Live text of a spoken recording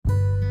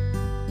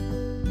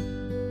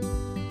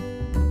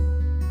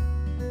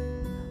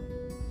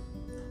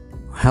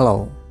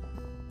Hello,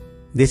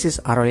 this is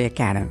Aroli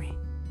Academy.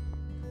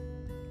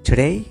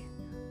 Today,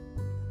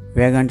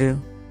 we are going to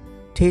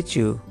teach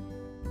you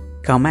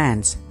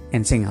commands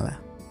in Sinhala.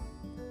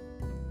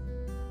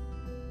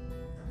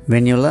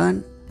 When you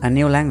learn a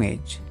new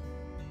language,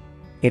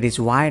 it is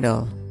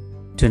vital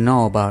to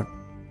know about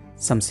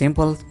some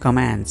simple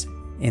commands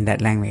in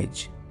that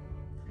language.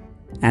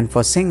 And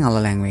for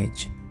Sinhala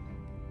language,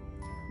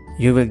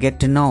 you will get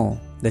to know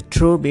the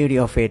true beauty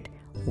of it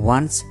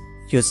once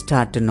you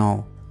start to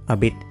know a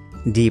bit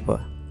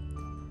deeper.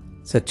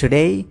 So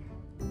today,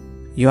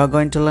 you are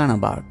going to learn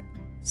about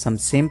some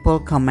simple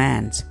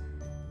commands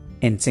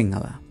in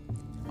Sinhala.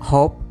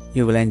 Hope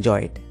you will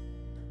enjoy it.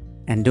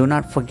 And do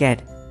not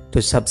forget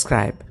to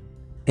subscribe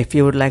if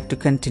you would like to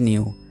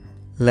continue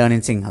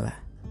learning Sinhala.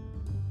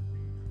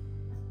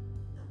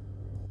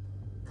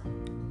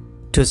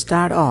 To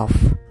start off,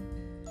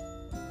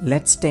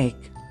 let's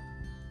take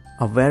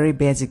a very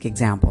basic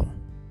example.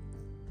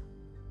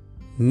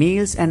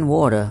 Meals and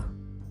water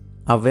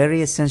are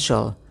very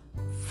essential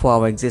for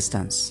our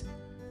existence.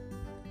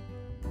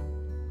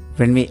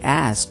 When we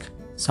ask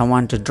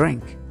someone to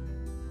drink,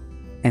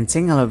 in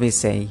Sinhala we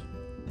say,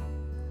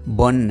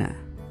 bonna.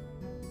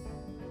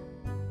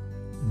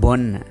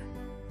 Bonna.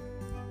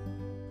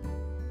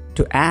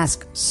 To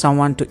ask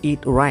someone to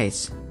eat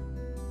rice,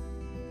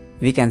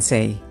 we can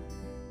say,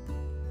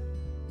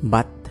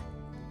 bat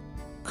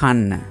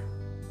kanna.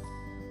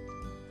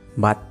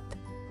 Bat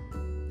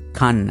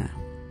kanna.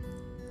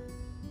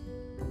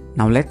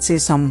 Now let's see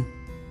some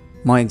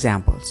more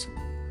examples.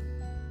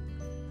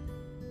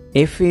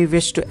 If we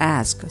wish to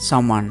ask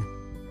someone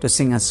to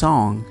sing a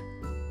song,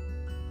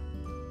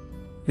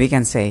 we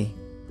can say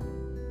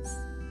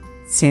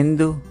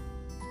Sindhu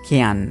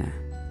kiyanna.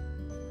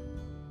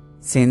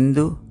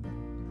 Sindhu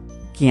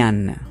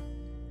kiyanna.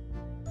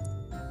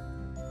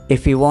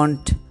 If we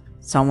want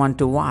someone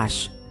to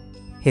wash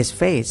his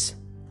face,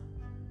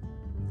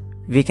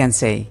 we can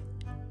say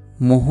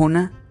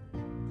Muhuna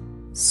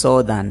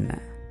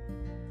sodanna.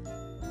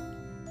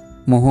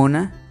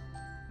 Muhuna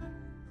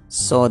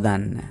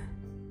sodanna.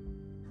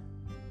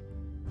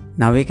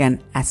 Now we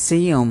can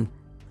assume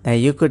that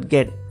you could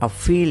get a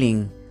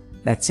feeling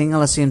that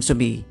Sinhala seems to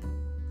be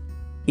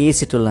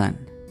easy to learn.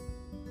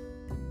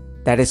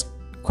 That is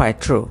quite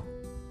true.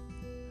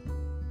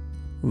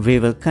 We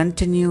will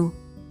continue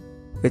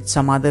with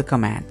some other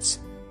commands.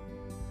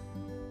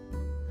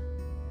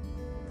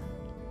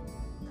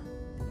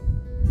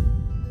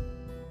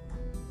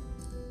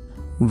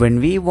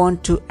 When we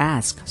want to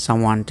ask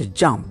someone to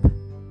jump,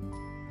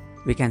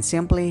 we can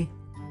simply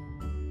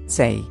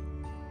say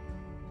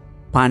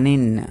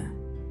paninna.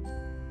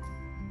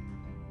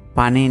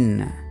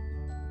 Paninna.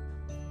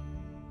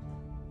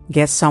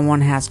 Guess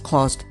someone has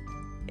closed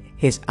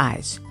his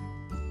eyes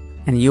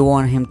and you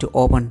want him to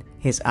open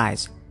his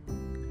eyes.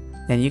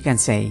 Then you can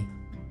say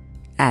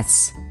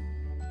as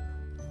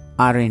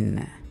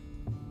arinna.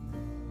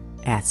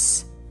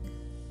 As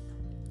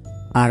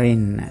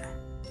arinna.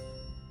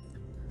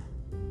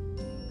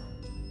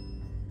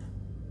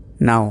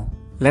 Now,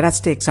 let us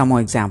take some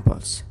more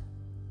examples.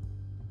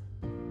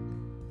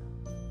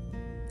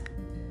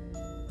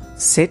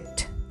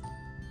 Sit.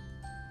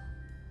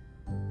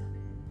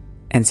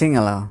 In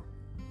Sinhala,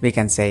 we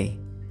can say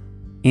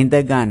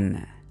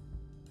indaganna.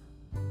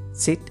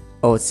 Sit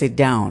or sit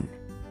down.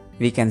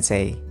 We can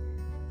say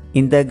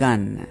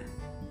indaganna.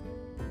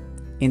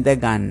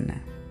 Indaganna.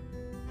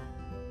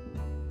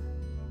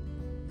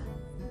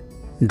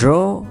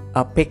 Draw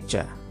a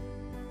picture.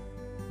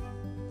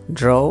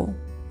 Draw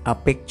a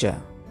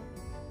picture.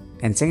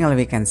 In Sinhala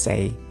we can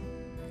say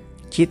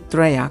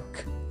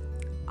chitrayak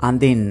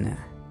andinna.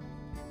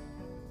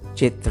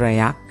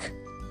 Chitrayak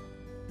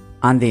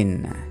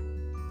andinna.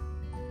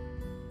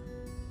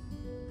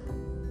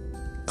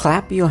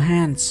 Clap your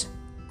hands.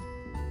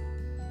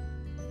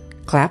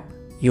 Clap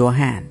your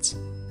hands.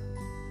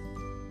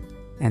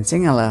 In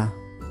Sinhala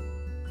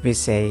we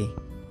say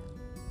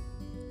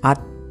at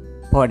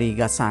podi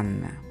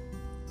gasanna.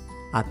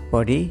 At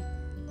podi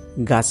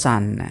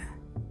gasanna.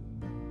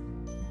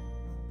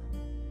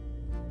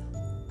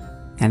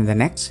 And the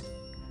next,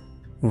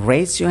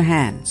 raise your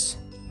hands.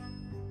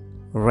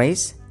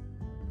 Raise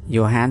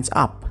your hands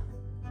up.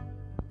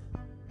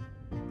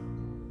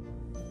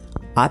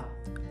 At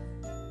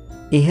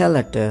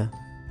ihalata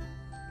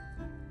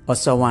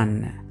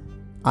osawanna.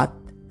 At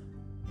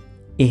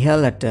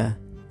ihalata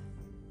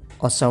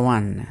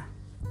osawanna.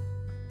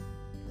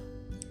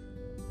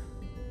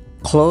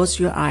 Close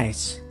your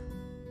eyes.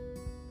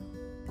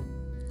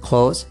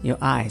 Close your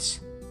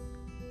eyes.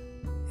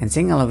 In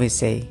Sinhala we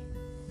say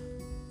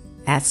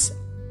as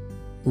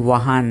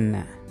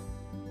wahanna.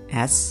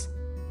 As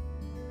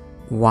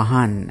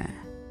wahanna.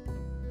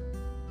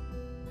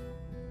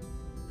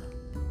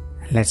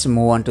 Let's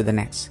move on to the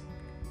next.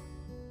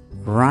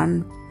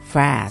 Run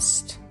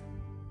fast.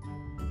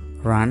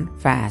 Run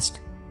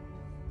fast.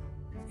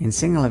 In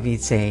Sinhala we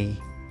say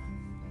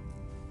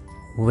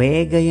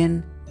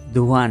vegayan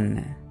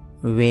duwanna.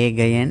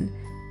 Vegayan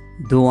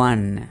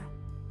duwanna.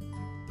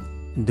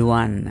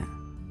 Duwanna.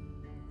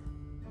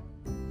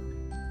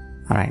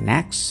 Alright,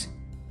 next.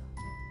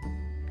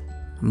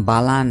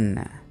 Balan.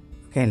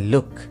 Okay,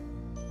 look.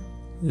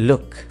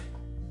 Look.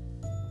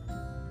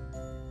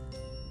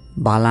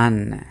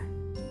 Balan.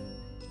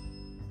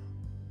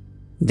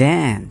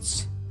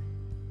 Dance.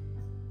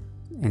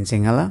 In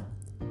Sinhala,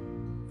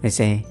 we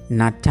say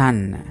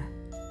Natan.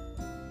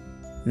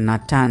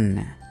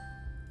 Natan.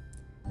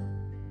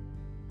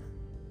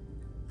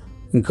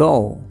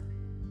 Go.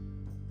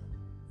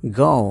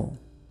 Go.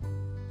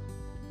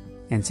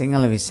 In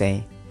Sinhala, we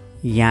say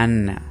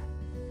Yan.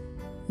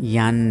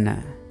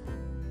 Yan.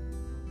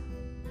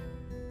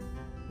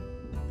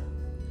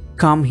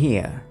 Come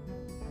here.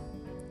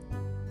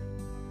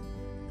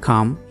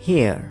 Come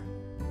here.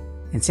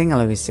 In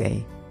Sinhala, we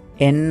say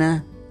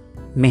Enna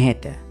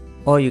meheta.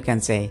 Or you can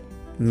say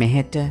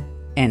meheta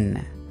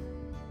enna.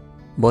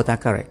 Both are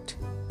correct.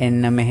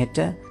 Enna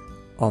meheta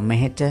or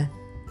meheta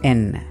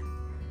enna.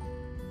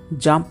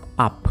 Jump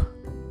up.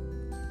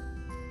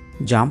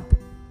 Jump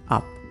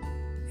up.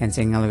 In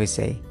Sinhala, we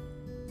say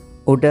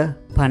Uda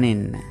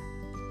panin.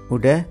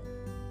 Uda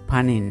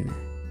panin.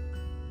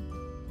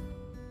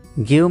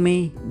 Give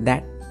me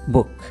that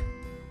book.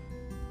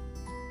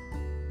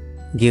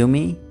 Give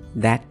me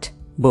that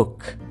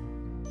book.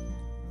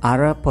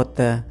 Ara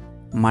pota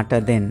mata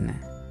den.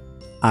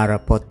 Ara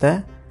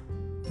pota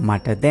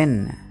mata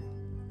den.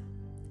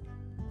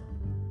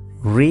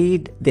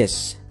 Read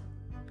this.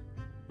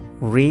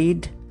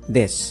 Read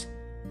this.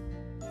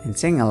 In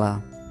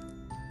Sinhala,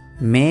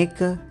 make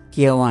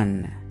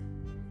kiyawan.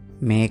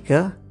 Make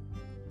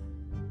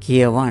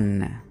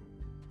kiyawan.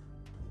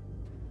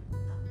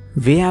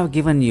 We have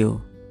given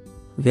you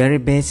very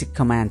basic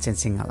commands in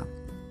Sinhala.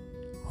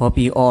 Hope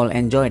you all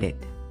enjoyed it.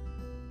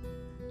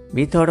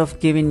 We thought of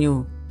giving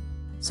you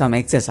some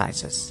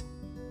exercises.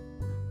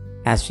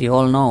 As we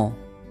all know,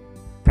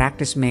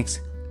 practice makes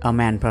a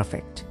man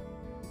perfect.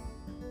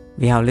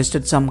 We have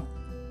listed some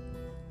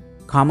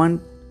common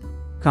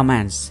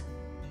commands.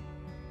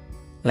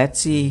 Let's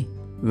see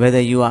whether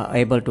you are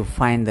able to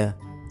find the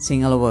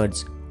Sinhala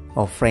words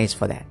or phrase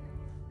for that.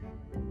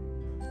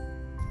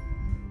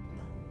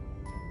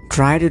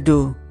 Try to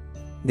do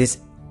this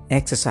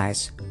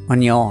exercise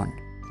on your own.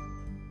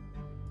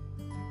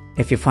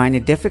 If you find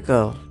it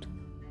difficult,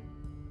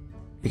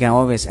 you can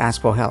always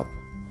ask for help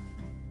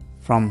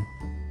from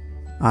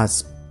a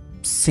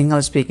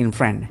Sinhala speaking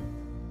friend.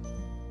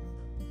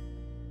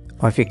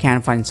 Or if you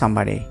can't find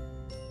somebody,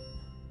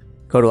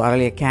 go to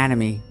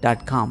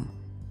araliacademy.com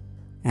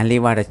and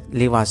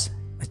leave us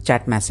a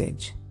chat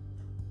message.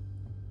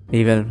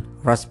 We will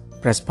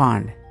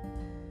respond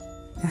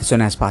as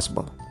soon as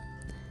possible.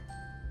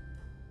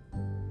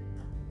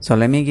 So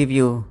let me give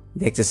you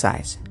the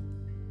exercise.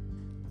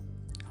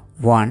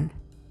 1.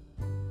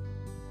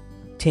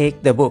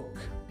 Take the book.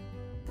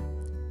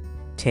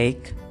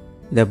 Take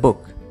the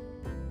book.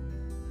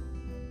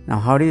 Now,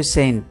 how do you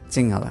say in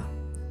Sinhala?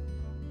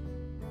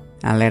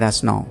 And let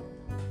us know.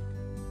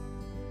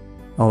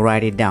 Or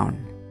write it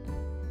down.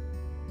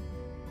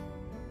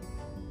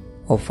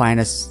 Or find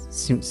a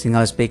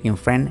Sinhala speaking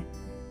friend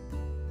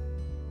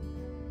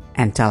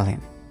and tell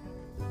him.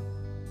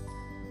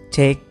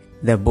 Take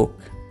the book.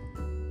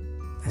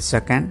 A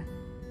second,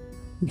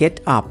 get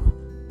up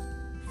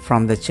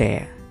from the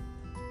chair.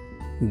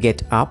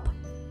 Get up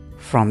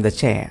from the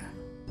chair.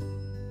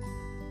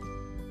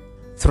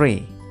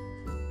 3.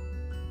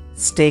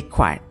 Stay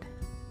quiet.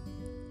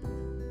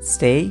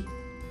 Stay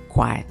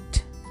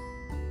quiet.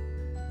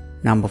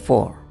 Number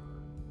 4.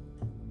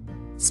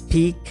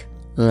 Speak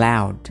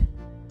loud.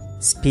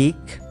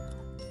 Speak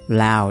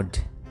loud.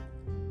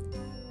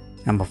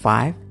 Number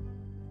 5.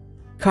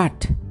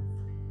 Cut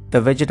the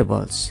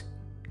vegetables.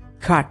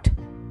 Cut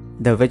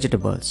the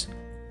vegetables.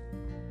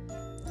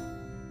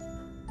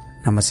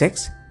 Number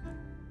 6.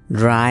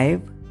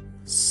 Drive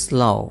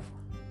slow.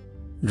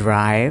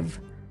 Drive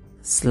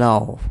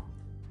slow.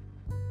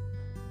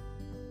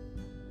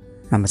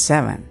 Number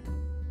 7.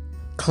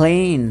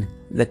 Clean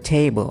the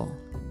table.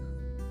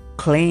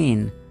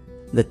 Clean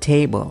the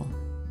table.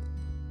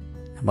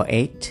 Number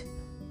 8.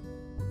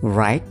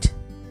 Write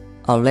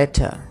a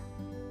letter.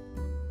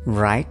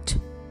 Write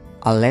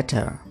a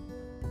letter.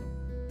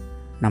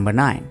 Number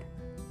 9.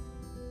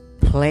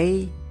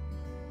 Play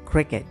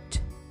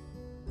cricket.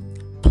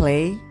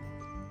 Play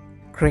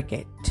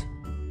cricket.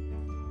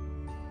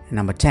 And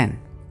number 10.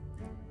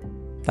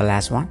 The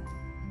last one.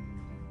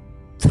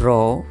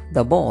 Throw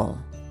the ball.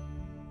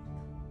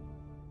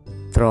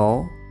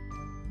 Throw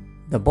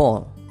the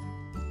ball.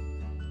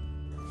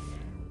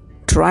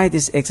 Try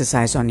this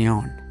exercise on your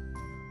own.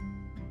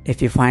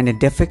 If you find it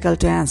difficult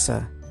to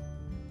answer,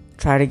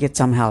 try to get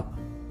some help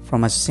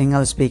from a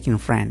Sinhala speaking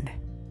friend.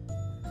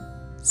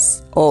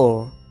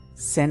 Or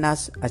send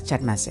us a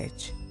chat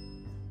message.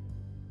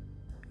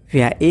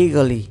 We are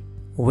eagerly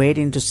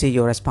waiting to see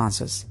your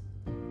responses,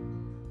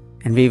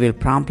 and we will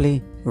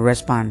promptly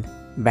respond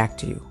back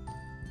to you.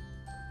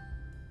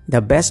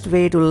 The best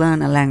way to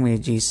learn a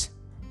language is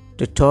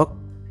to talk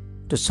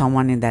to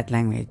someone in that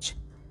language.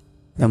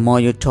 The more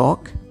you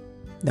talk,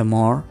 the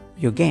more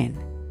you gain.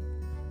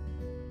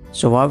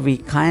 So what we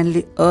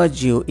kindly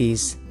urge you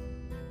is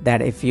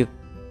that if you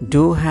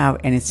do have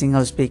any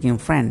Sinhala speaking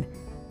friend,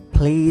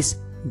 please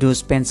do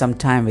spend some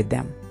time with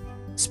them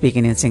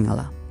speaking in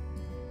Sinhala.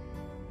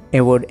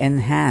 It would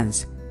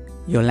enhance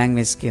your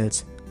language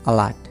skills a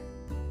lot.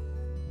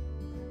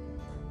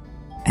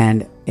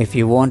 And if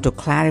you want to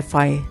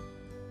clarify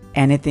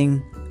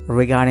anything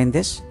regarding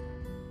this,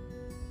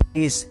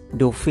 please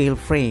do feel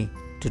free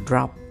to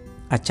drop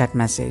a chat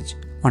message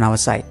on our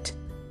site.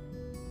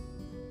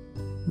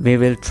 We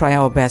will try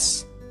our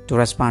best to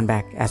respond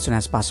back as soon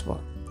as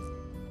possible.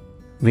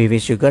 We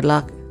wish you good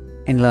luck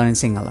in learning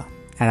Sinhala.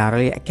 At our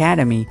early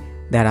academy,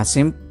 there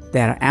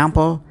are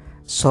ample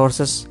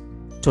sources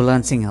to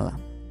learn Sinhala.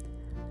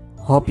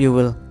 Hope you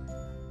will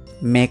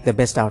make the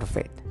best out of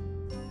it.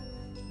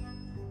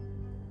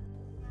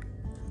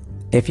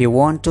 If you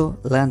want to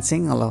learn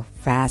Sinhala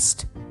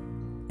fast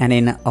and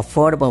in an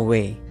affordable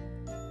way,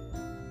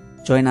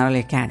 join our early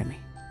academy.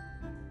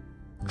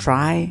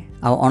 Try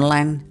our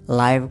online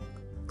live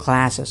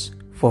classes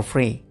for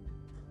free.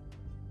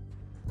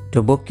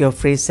 To book your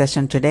free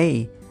session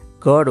today,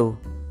 go to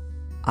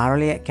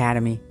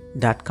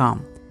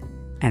hourlyacademy.com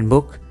and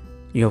book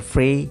your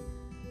free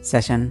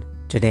session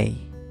today.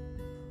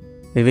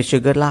 We wish you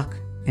good luck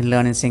in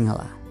learning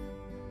Sinhala.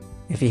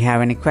 If you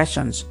have any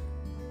questions,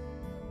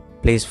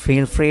 please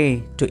feel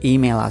free to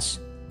email us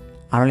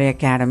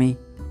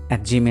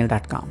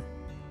hourlyacademy@gmail.com.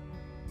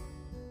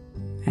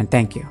 And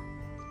thank you.